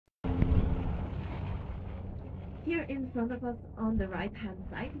Here in front of us on the right hand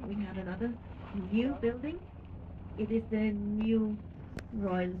side we have another new building. It is the new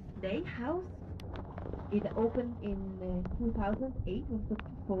Royal Playhouse. It opened in 2008 with the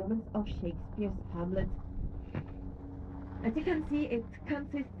performance of Shakespeare's Hamlet. As you can see, it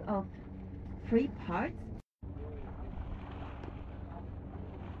consists of three parts.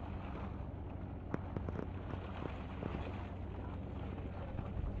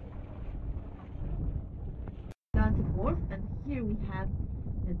 Atlantic Wharf, and here we have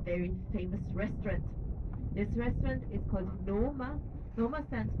a very famous restaurant. This restaurant is called Noma. Noma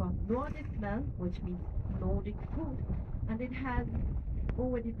stands for Nordic Well, which means Nordic food, and it has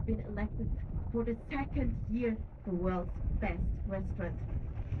already been elected for the second year the world's best restaurant.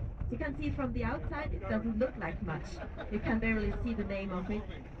 As you can see from the outside, it doesn't look like much. You can barely see the name of it.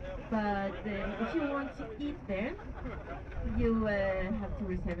 But if you want to eat there, you have to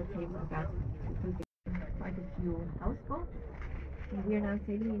reserve a table about quite a few houseboats. And we are now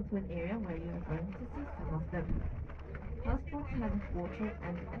sailing into an area where you are going to see some of them. Houseboats have water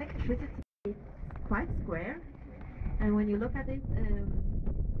and electricity. It's quite square, and when you look at it,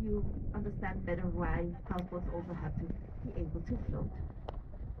 you understand better why houseboats also have to be able to float.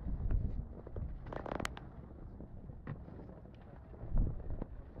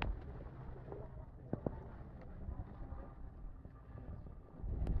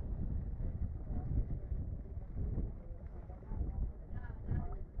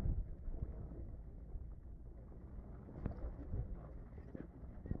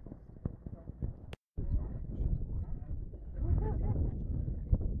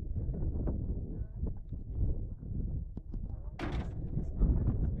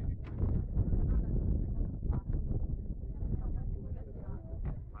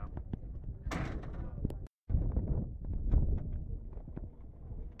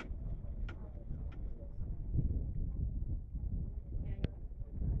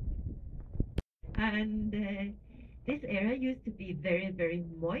 And this area used to be very, very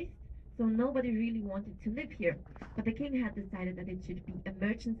moist, so nobody really wanted to live here. But the king had decided that it should be a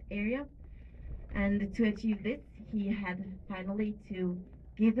merchant's area, and to achieve this, he had finally to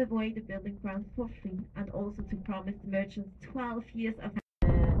give away the building ground for free, and also to promise the merchants 12 years of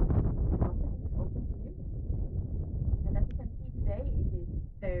company open to you. And as you can see today, it is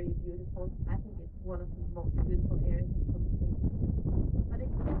very beautiful. I think it's one of the most beautiful areas in Copenhagen. But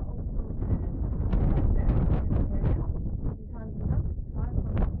it's still also because not far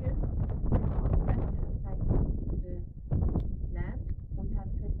from here, on the left-hand side to the land, we have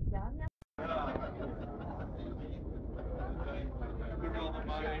Christiania. Took all the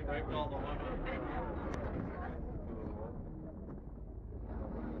money, raped all the women.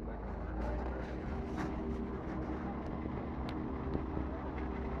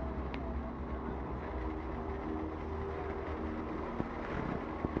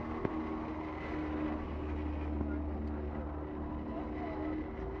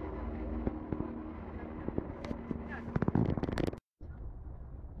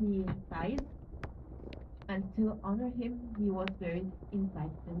 He died, and to honor him, he was buried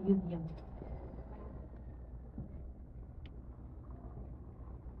inside the museum.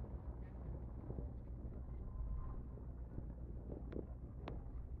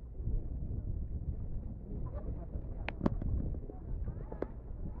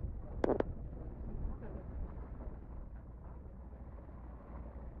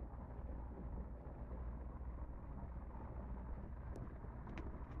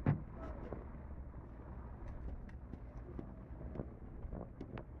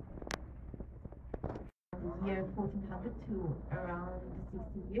 Year 1400 to around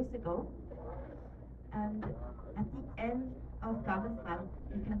 60 years ago. And at the end of Gava's mouth,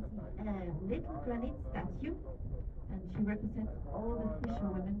 you can see a little granite statue, and she represents all the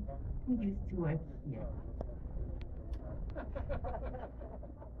fisherwomen who used to work here.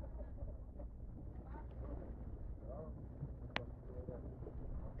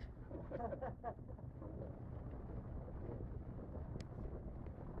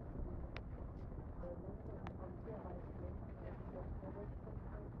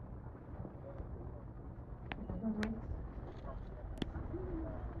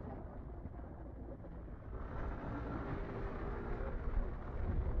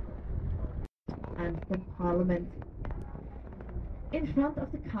 And the parliament. In front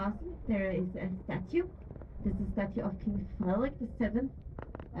of the castle there is a statue. This is a statue of King Frederick VII.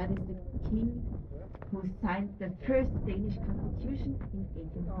 That is the king who signed the first Danish constitution in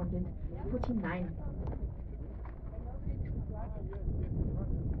 1849.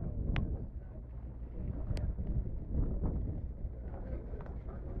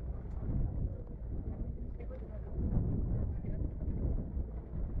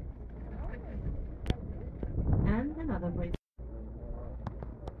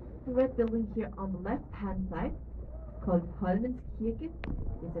 red building here on the left-hand side, called Holmenskirke,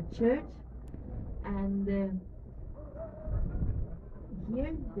 is a church, and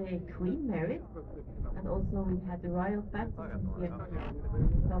here the Queen married, and also we had the royal baptism here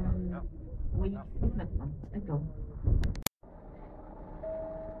some weeks ago.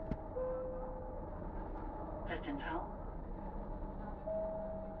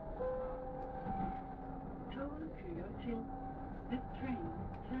 This train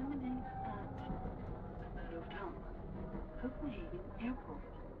terminates at Copenhagen Airport.